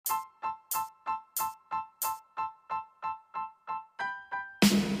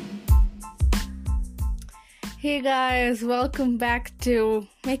Hey guys, welcome back to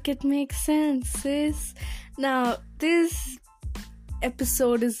Make It Make Sense, sis. Now, this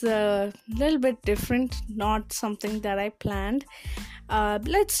episode is a little bit different, not something that I planned.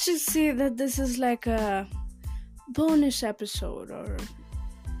 Let's just say that this is like a bonus episode, or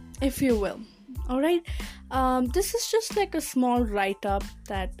if you will. Alright? This is just like a small write up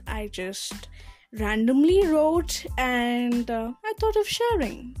that I just randomly wrote and I thought of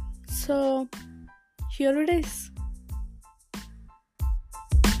sharing. So, here it is.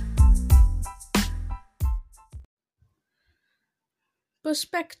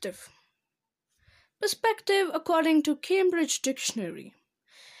 Perspective. Perspective, according to Cambridge Dictionary,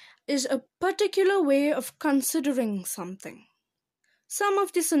 is a particular way of considering something. Some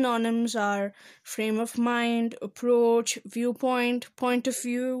of the synonyms are frame of mind, approach, viewpoint, point of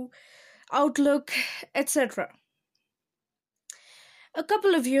view, outlook, etc. A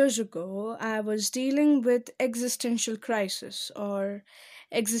couple of years ago, I was dealing with existential crisis or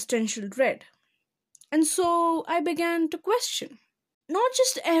existential dread. And so I began to question not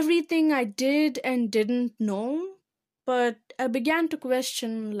just everything I did and didn't know, but I began to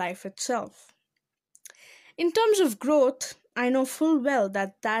question life itself. In terms of growth, I know full well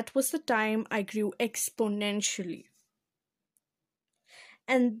that that was the time I grew exponentially.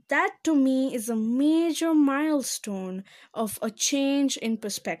 And that to me is a major milestone of a change in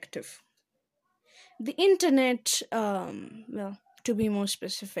perspective. The internet, to be more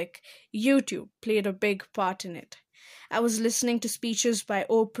specific, YouTube played a big part in it. I was listening to speeches by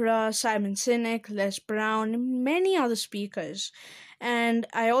Oprah, Simon Sinek, Les Brown, and many other speakers. And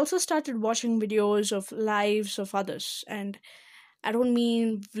I also started watching videos of lives of others. And I don't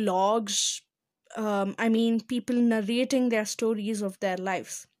mean vlogs, I mean people narrating their stories of their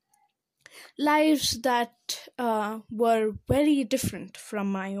lives. Lives that were very different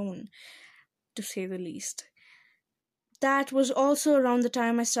from my own, to say the least. That was also around the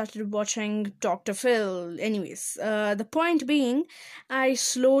time I started watching Dr. Phil. Anyways, the point being, I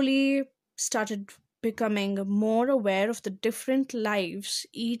slowly started becoming more aware of the different lives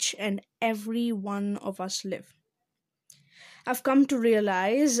each and every one of us live. I've come to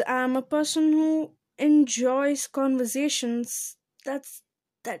realize I'm a person who enjoys conversations that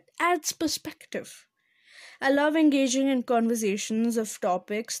adds perspective. I love engaging in conversations of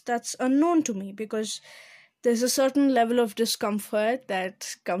topics that's unknown to me because there's a certain level of discomfort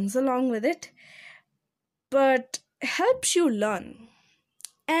that comes along with it, but helps you learn.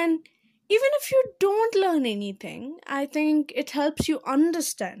 And even if you don't learn anything, I think it helps you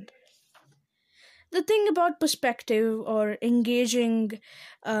understand. The thing about perspective or engaging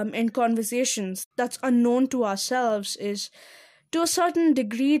in conversations that's unknown to ourselves is to a certain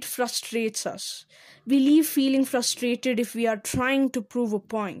degree it frustrates us. We leave feeling frustrated if we are trying to prove a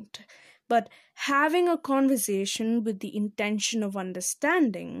point. But having a conversation with the intention of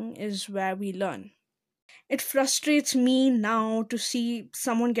understanding is where we learn. It frustrates me now to see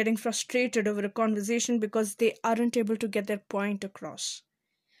someone getting frustrated over a conversation because they aren't able to get their point across.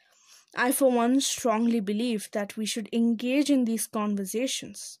 I, for one, strongly believe that we should engage in these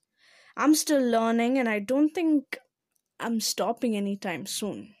conversations. I'm still learning and I don't think I'm stopping anytime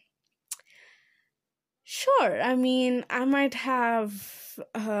soon. Sure, I mean, I might have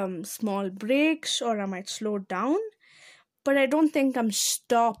small breaks or I might slow down, but I don't think I'm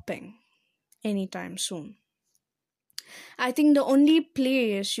stopping anytime soon. I think the only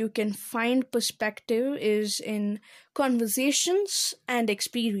place you can find perspective is in conversations and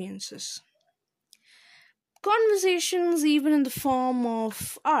experiences. Conversations, even in the form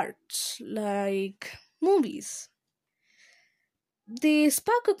of arts, like movies. They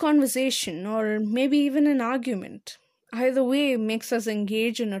spark a conversation or maybe even an argument. Either way makes us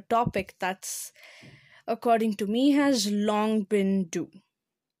engage in a topic that's, according to me, has long been due.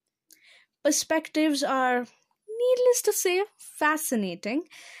 Perspectives are, needless to say, fascinating.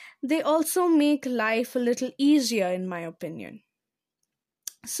 They also make life a little easier, in my opinion.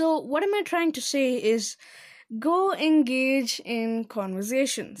 So, what am I trying to say is go engage in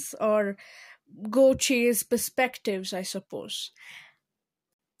conversations or go chase perspectives, I suppose.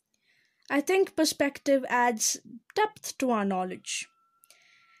 I think perspective adds depth to our knowledge.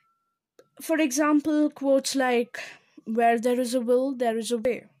 For example, quotes like, where there is a will, there is a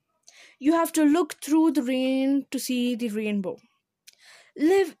way. You have to look through the rain to see the rainbow.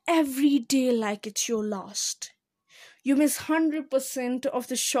 Live every day like it's your last. You miss 100% of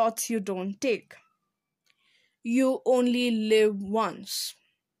the shots you don't take. You only live once,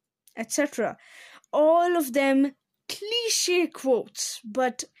 etc. All of them cliche quotes,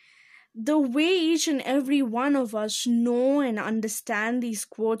 but the way each and every one of us know and understand these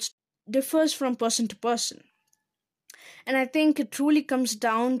quotes differs from person to person. And I think it truly comes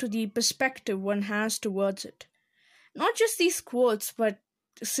down to the perspective one has towards it. Not just these quotes, but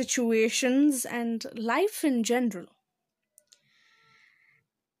situations and life in general.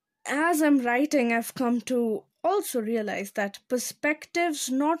 As I'm writing, I've come to also realize that perspectives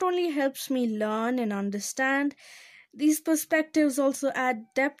not only helps me learn and understand, these perspectives also add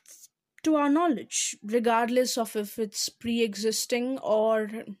depth to our knowledge, regardless of if it's pre-existing or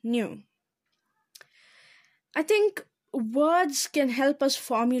new. I think words can help us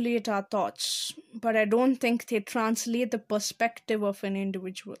formulate our thoughts, but I don't think they translate the perspective of an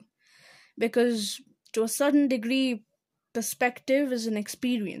individual. Because to a certain degree, perspective is an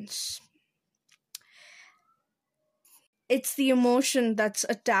experience. It's the emotion that's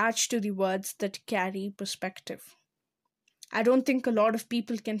attached to the words that carry perspective. I don't think a lot of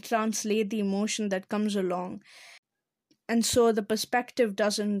people can translate the emotion that comes along, and so the perspective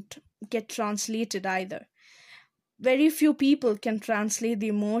doesn't get translated either. Very few people can translate the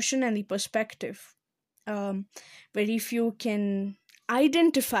emotion and the perspective. Um, Very few can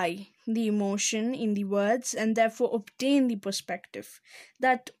identify the emotion in the words and therefore obtain the perspective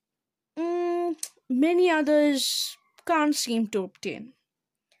that mm, many others can't seem to obtain.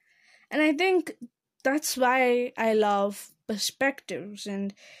 And I think that's why I love perspectives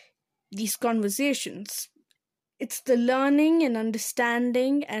and these conversations. It's the learning and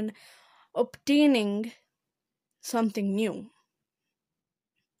understanding and obtaining something new,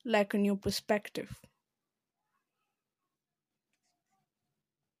 like a new perspective.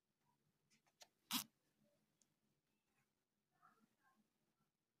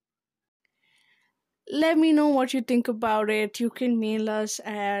 Let me know what you think about it. You can mail us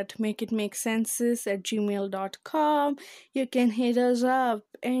at makeitmakesenses at gmail.com. You can hit us up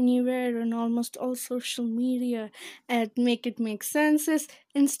anywhere on almost all social media at Make It Make Senses.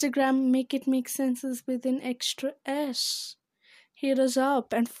 Instagram, Make It Make Senses with an extra S. Hit us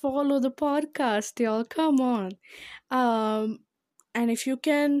up and follow the podcast, y'all. Come on. And if you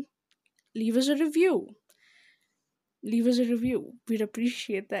can, leave us a review. Leave us a review. We'd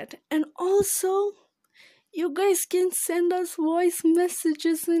appreciate that. And also, you guys can send us voice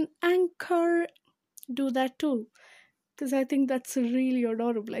messages in Anchor. Do that too, because I think that's really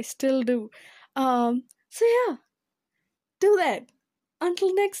adorable. I still do. So yeah, do that.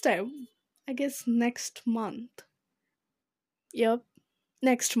 Until next time. I guess next month. Yep,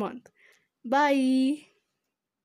 next month. Bye.